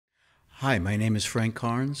Hi, my name is Frank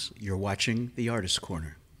Cairns. You're watching The Artist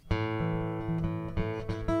Corner.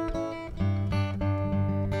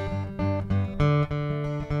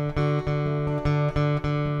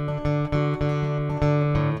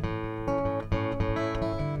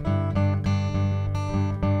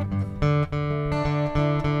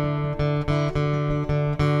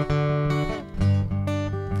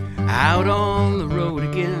 Out on the road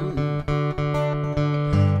again,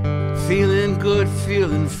 feeling good,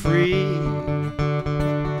 feeling free.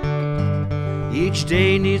 Each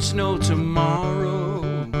day needs no tomorrow.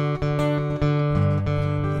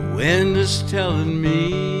 The wind is telling me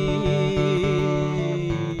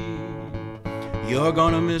you're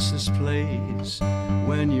gonna miss this place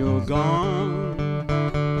when you're gone.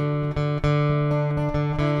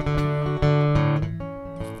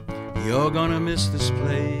 You're gonna miss this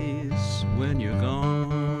place when you're gone.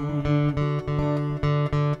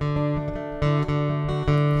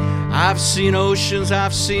 I've seen oceans,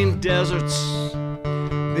 I've seen deserts,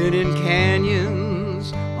 been in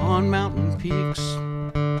canyons, on mountain peaks,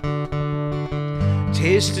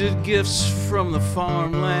 tasted gifts from the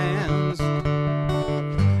farmlands,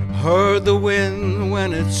 heard the wind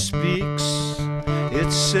when it speaks.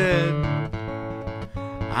 It said,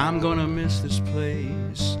 I'm gonna miss this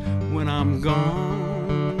place when I'm gone.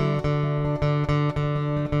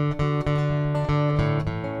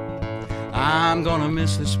 I'm gonna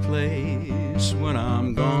miss this place when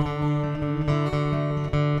I'm gone.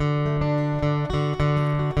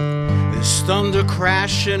 There's thunder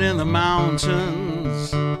crashing in the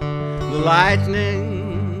mountains, the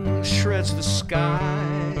lightning shreds the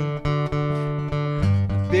sky.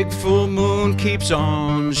 The big full moon keeps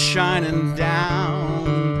on shining down.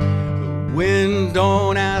 The wind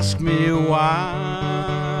don't ask me why.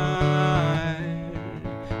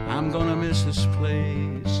 I'm gonna miss this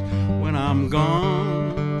place when I'm gone.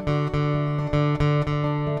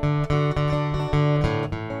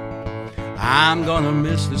 I'm gonna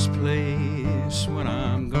miss this place when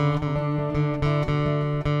I'm gone.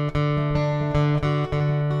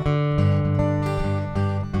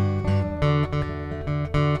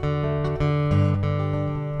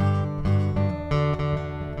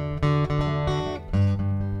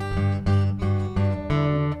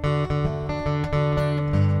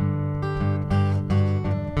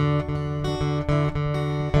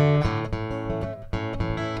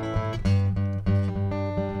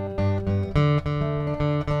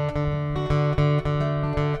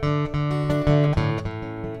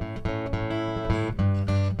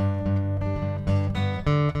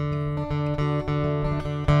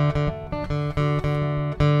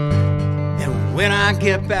 When I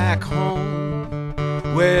get back home,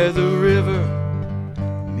 where the river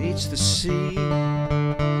meets the sea,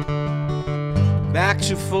 back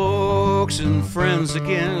to folks and friends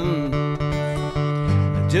again,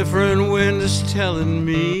 a different wind is telling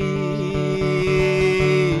me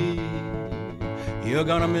you're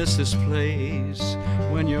gonna miss this place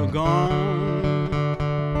when you're gone.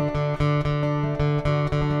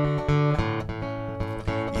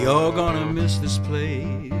 You're gonna miss this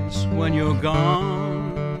place when you're gone.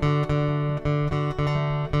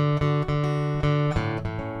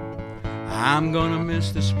 I'm gonna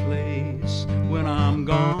miss this place when I'm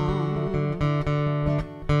gone.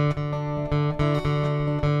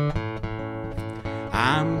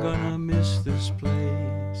 I'm gonna miss this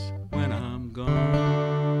place when I'm gone.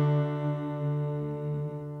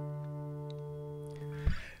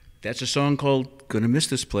 That's a song called Gonna Miss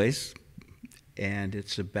This Place. And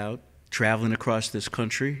it's about traveling across this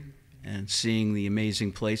country and seeing the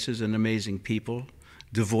amazing places and amazing people,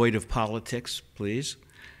 devoid of politics, please.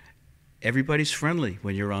 Everybody's friendly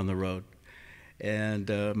when you're on the road. And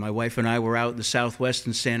my wife and I were out in the Southwest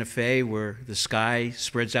in Santa Fe, where the sky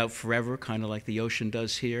spreads out forever, kind of like the ocean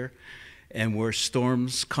does here, and where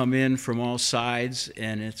storms come in from all sides,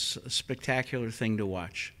 and it's a spectacular thing to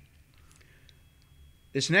watch.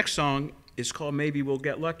 This next song is called Maybe We'll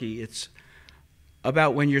Get Lucky. It's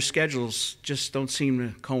about when your schedules just don't seem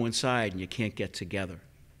to coincide and you can't get together.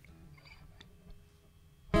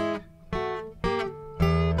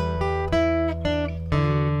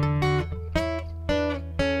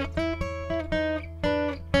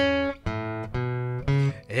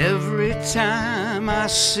 Every time I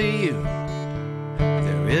see you,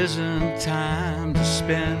 there isn't time to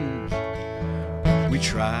spend. We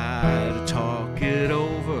try to talk it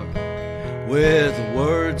over with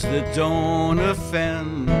words that don't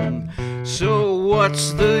offend. So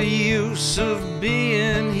what's the use of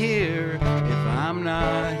being here if I'm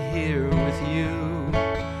not here with you?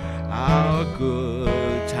 Our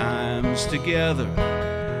good times together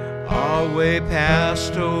are way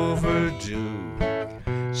past overdue.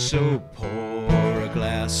 So pour a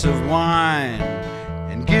glass of wine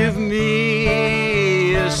and give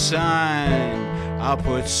me a sign. I'll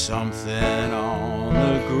put something on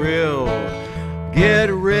the grill. Get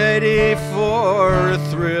ready for a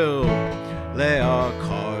thrill. Lay our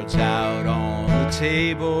cards out on the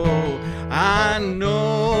table. I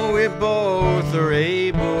know we both are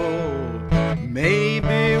able.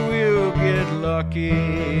 Maybe we'll get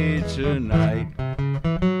lucky tonight.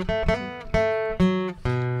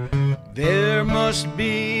 There must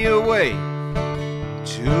be a way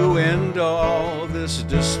to end all this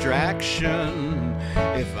distraction.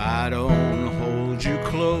 If I don't hold you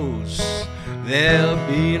close, there'll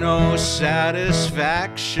be no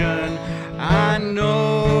satisfaction. I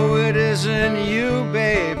know it isn't you,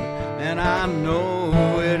 babe, and I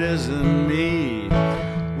know it isn't me.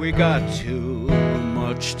 We got too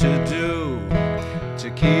much to do to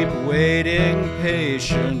keep waiting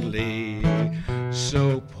patiently.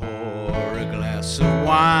 So pour a glass of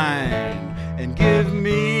wine and give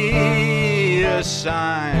me a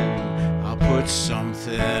sign. I'll put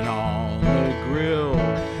something on the grill.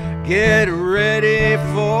 Get ready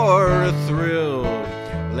for a thrill.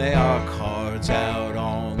 Lay our cards out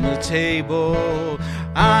on the table.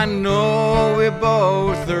 I know we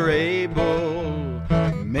both are able.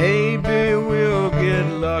 Maybe we'll get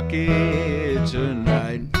lucky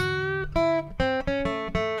tonight.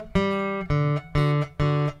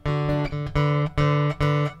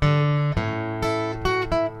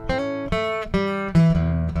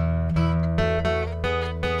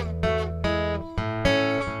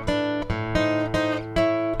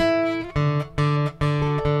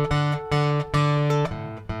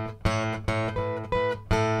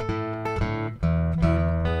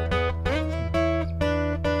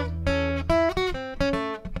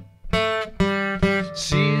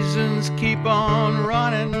 Seasons keep on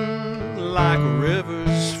running like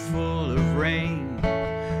rivers full of rain.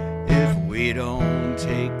 If we don't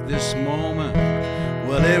take this moment,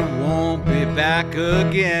 well, it won't be back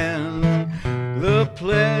again. The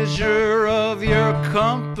pleasure of your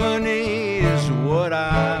company is what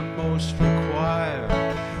I most require.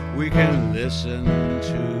 We can listen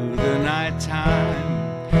to the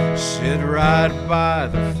nighttime, sit right by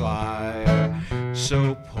the fire.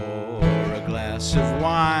 So pour a glass of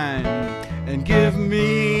wine and give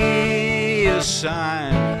me a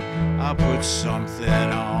sign. I'll put something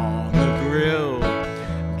on the grill.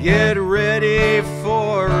 Get ready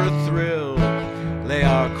for a thrill. Lay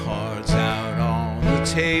our cards out on the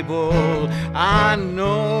table. I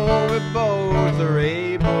know we both are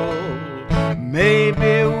able.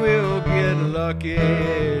 Maybe we'll get lucky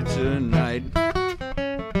tonight.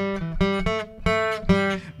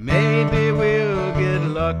 Maybe we'll get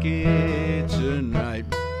lucky tonight.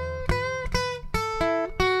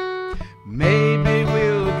 Maybe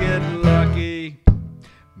we'll get lucky.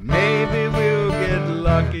 Maybe we'll get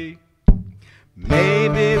lucky.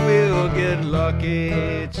 Maybe we'll get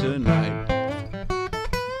lucky tonight.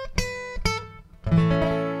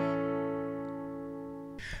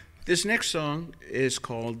 This next song is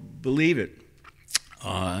called Believe It.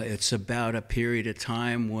 It's about a period of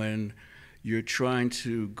time when you're trying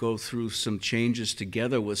to go through some changes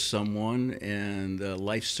together with someone, and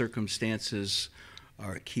life circumstances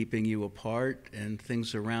are keeping you apart, and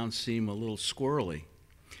things around seem a little squirrely.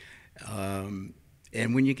 And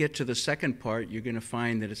when you get to the second part, you're going to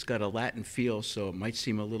find that it's got a Latin feel, so it might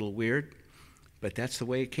seem a little weird, but that's the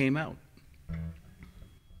way it came out.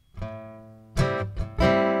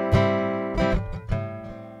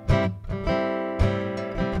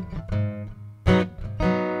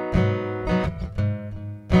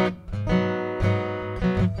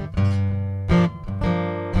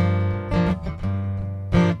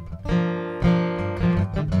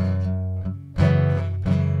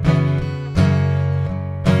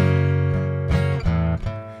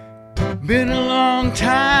 Been a long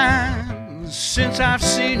time since I've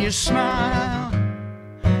seen you smile,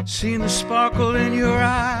 seen the sparkle in your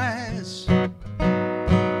eyes,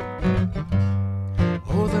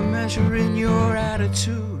 or the measure in your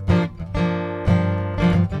attitude,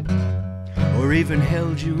 or even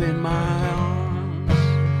held you in my arms.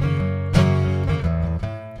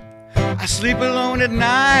 I sleep alone at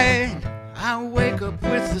night, I wake up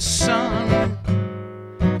with the sun,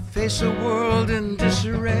 face a world in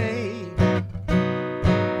disarray.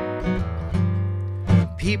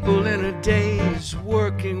 People in a daze,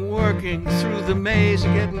 working through the maze,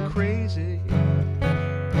 getting crazy.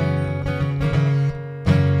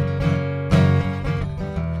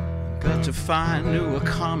 Got to find new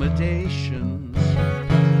accommodations.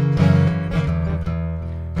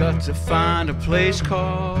 got to find a place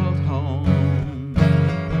called home.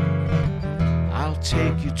 I'll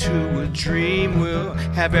take you to a dream. We'll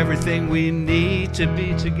have everything we need to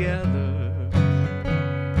be together.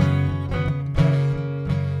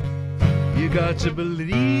 You got to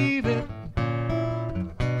believe it.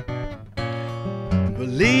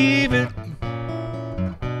 Believe it.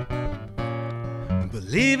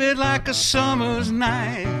 Believe it like a summer's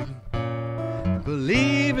night.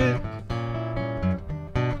 Believe it.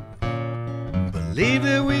 Believe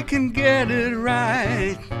that we can get it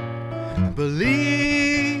right. Believe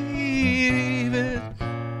it.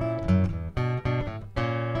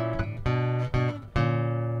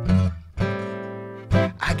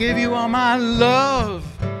 I give you all my love.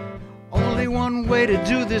 Only one way to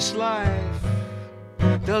do this life.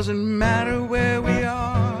 Doesn't matter where we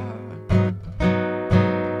are.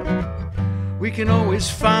 We can always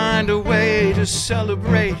find a way to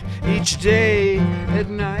celebrate each day at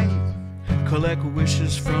night. Collect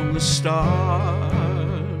wishes from the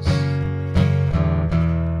stars.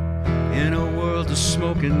 In a world of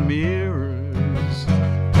smoke and mirrors,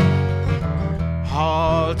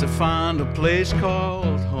 hard to find a place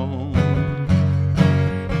called home.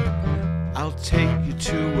 I'll take you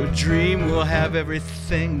to a dream. We'll have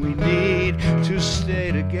everything we need to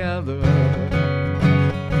stay together.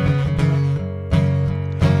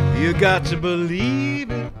 You got to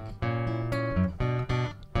believe it.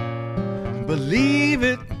 Believe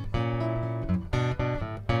it.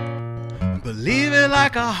 Believe it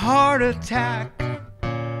like a heart attack.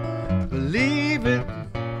 Believe it.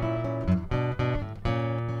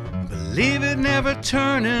 Believe it, never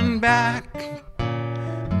turning back.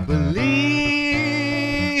 Believe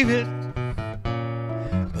it.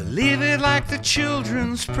 Believe it like the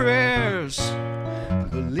children's prayers.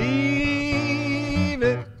 Believe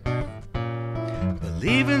it.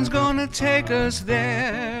 Believing's gonna take us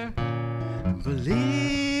there.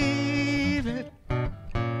 Believe it.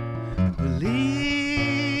 Believe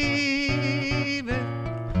it.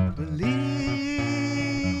 Believe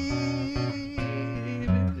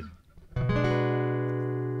it.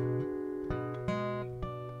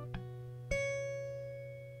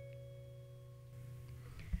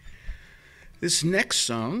 This next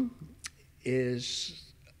song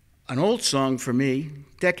is an old song for me,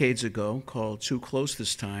 decades ago, called Too Close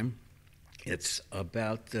This Time. It's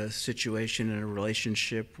about the situation in a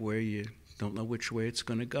relationship where you don't know which way it's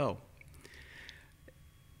going to go.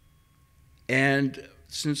 And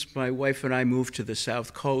since my wife and I moved to the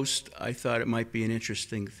South Coast, I thought it might be an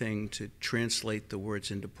interesting thing to translate the words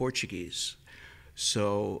into Portuguese.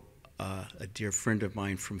 So a dear friend of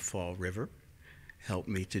mine from Fall River helped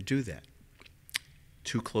me to do that.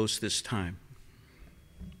 Too Close This Time.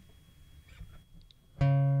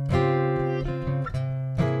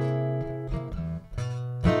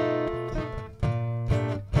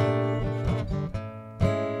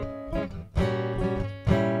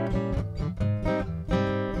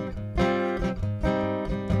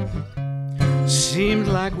 Seemed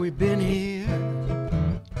like we've been here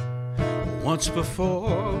once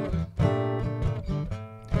before.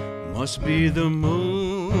 Must be the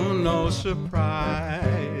moon, no surprise.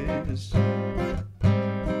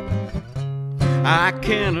 I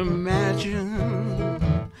can't imagine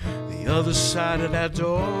the other side of that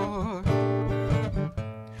door.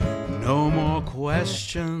 No more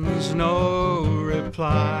questions, no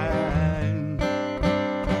reply.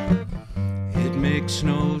 It makes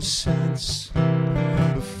no sense.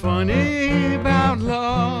 Funny about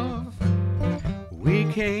love, we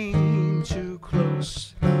came too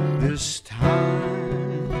close this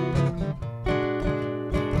time.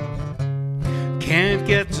 Can't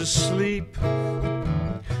get to sleep,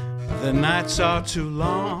 the nights are too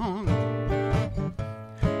long.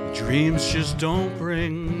 Dreams just don't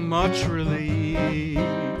bring much relief.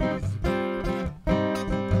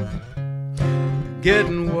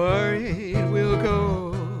 Getting worried we'll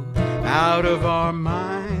go out of our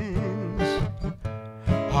minds.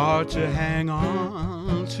 Hard to hang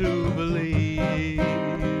on to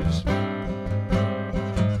beliefs.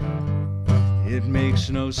 It makes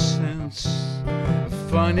no sense.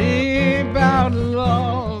 Funny about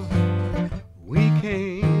love, we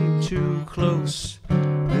came too close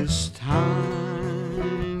this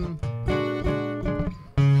time.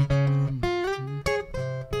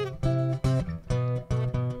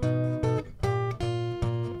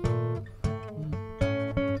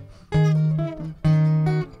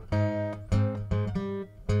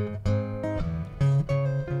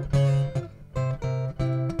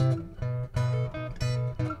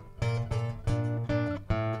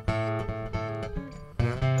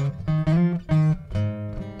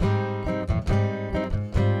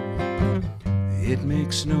 it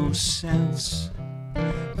makes no sense.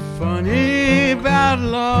 Funny about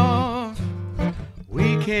love,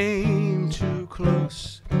 we came too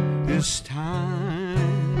close this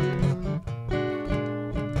time.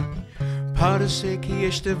 Parece que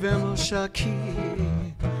estivemos aqui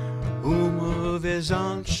uma vez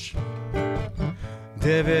antes.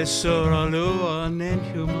 Deve ser a lua,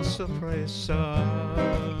 nenhuma surpresa.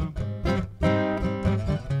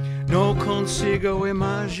 Não consigo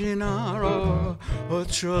imaginar o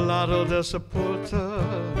outro lado dessa porta.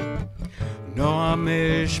 Não há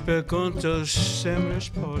mais perguntas sem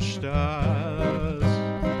respostas.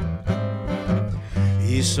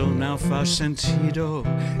 Isso não faz sentido.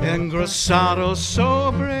 Engraçado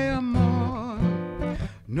sobre amor.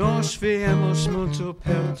 Nós viemos muito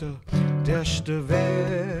perto desta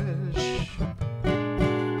vez.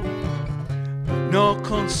 Não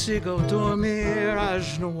consigo dormir,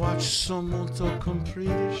 as noites são muito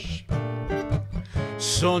compridas.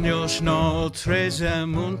 Sonhos não trazem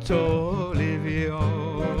muito alívio.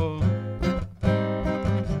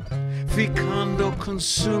 Ficando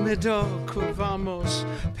consumido, que vamos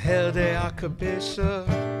perder a cabeça.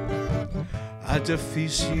 É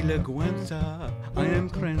difícil aguentar a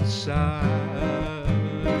imprensa.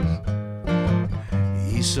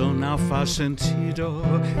 Isso não faz sentido.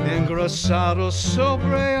 Engraçado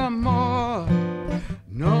sobre amor.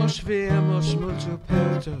 Nós viemos muito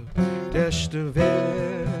perto desta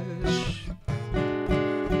vez.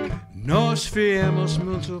 Nós viemos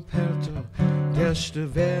muito perto desta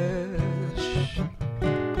vez.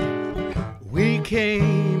 We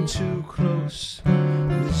came too close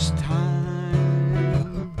this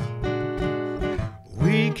time.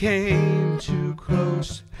 We came too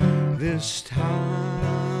close this time.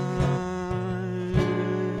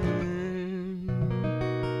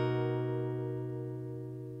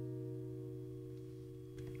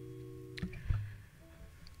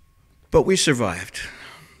 But we survived.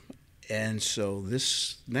 And so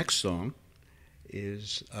this next song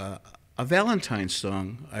is a Valentine's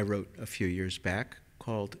song I wrote a few years back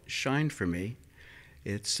called Shine For Me.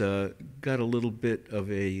 It's got a little bit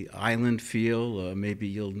of a island feel. Maybe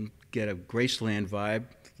you'll get a Graceland vibe.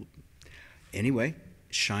 Anyway,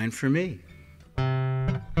 Shine For Me.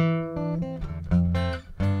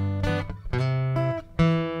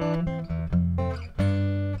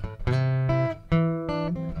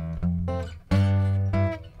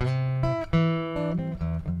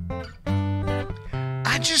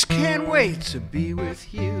 I just can't wait to be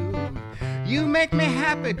with you. You make me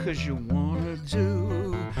happy 'cause you wanna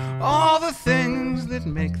do all the things that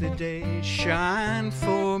make the day shine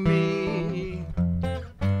for me.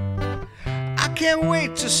 I can't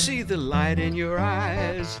wait to see the light in your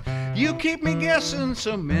eyes. You keep me guessing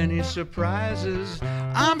so many surprises.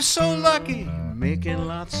 I'm so lucky making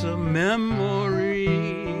lots of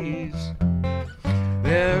memories.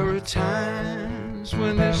 There are times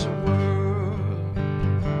when this world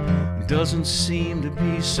doesn't seem to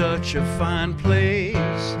be such a fine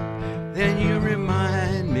place. Then you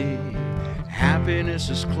remind me happiness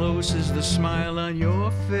is close as the smile on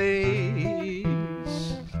your face.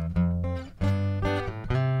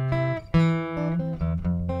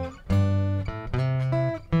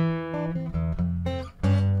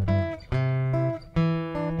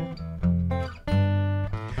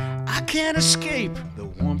 I can't escape the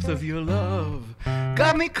warmth of your love.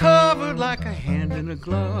 Got me covered like a hand in a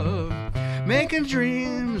glove, making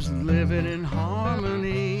dreams, living in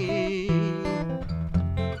harmony.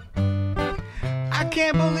 I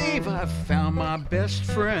can't believe I found my best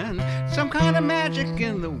friend. Some kind of magic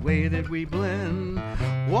in the way that we blend,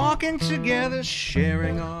 walking together,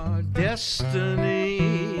 sharing our destiny.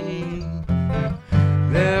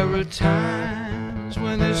 There are times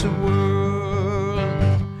when this world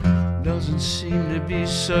doesn't seem to be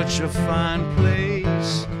such a fine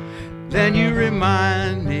place. Then you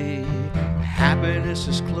remind me happiness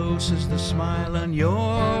is close as the smile on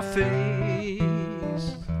your face.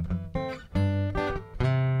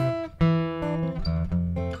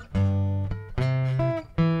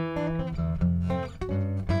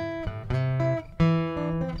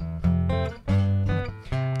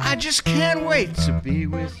 I just can't wait to be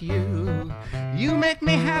with you. You make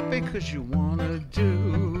me happy 'cause you wanna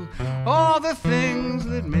do all the things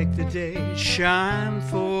that make the day shine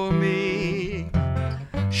for me.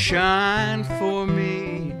 Shine for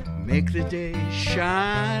me, make the day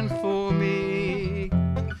shine for me.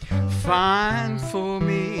 Fine for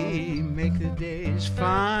me, make the days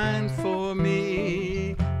fine for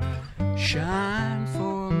me. Shine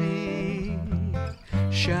for me,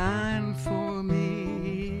 shine for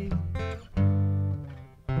me.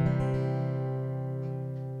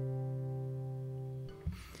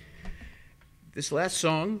 This last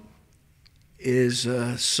song is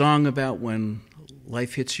a song about when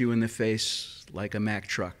life hits you in the face like a Mack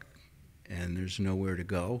truck and there's nowhere to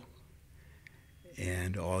go,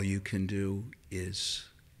 and all you can do is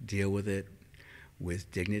deal with it with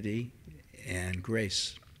dignity and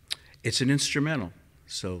grace. It's an instrumental,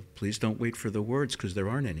 so please don't wait for the words because there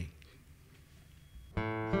aren't any.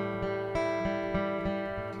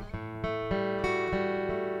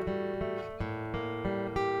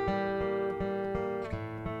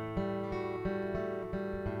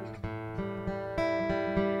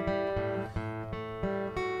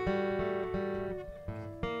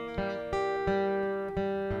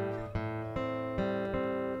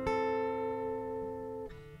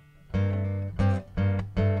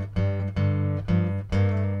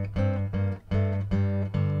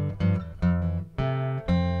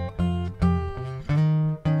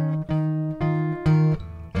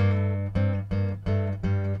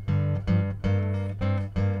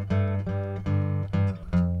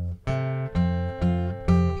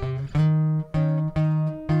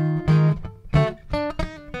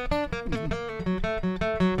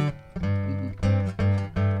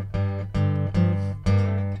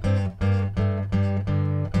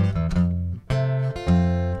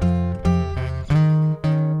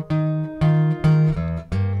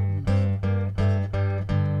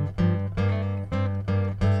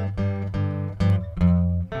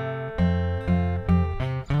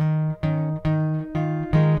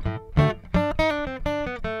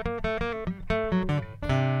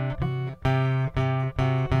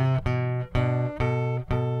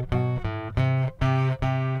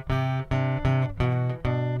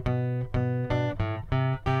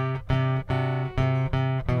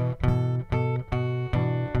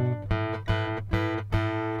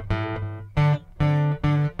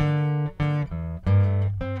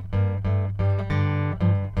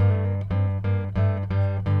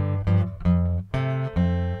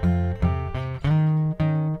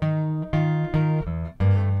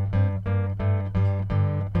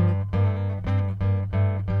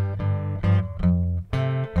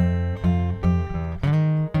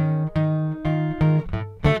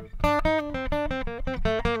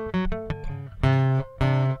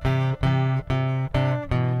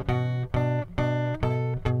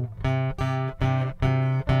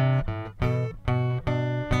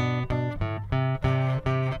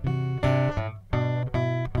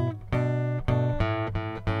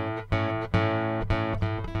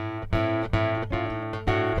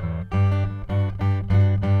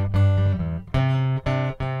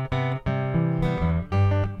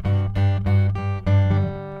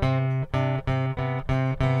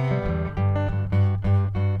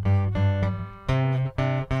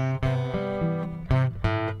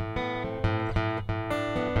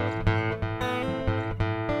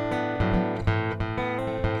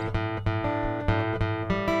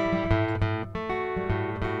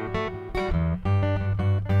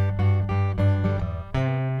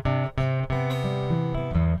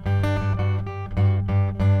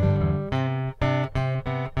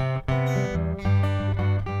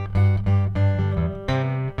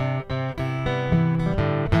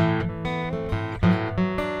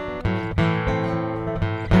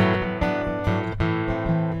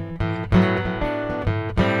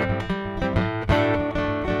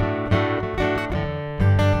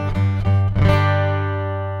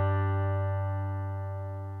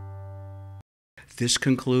 This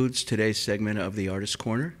concludes today's segment of the Artist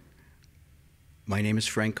Corner. My name is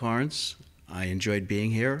Frank Cairns. I enjoyed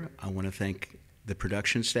being here. I want to thank the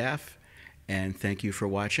production staff and thank you for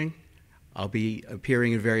watching. I'll be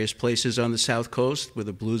appearing in various places on the South Coast with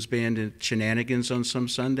a blues band at Shenanigans on some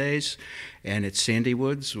Sundays, and at Sandy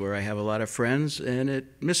Woods where I have a lot of friends, and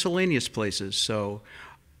at miscellaneous places. So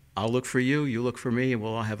I'll look for you, you look for me, and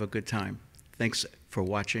we'll all have a good time. Thanks for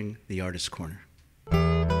watching the Artist Corner.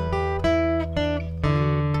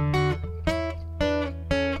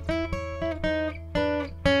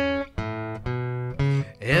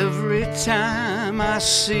 Every time I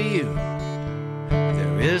see you,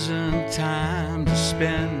 there isn't time to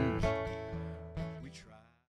spend.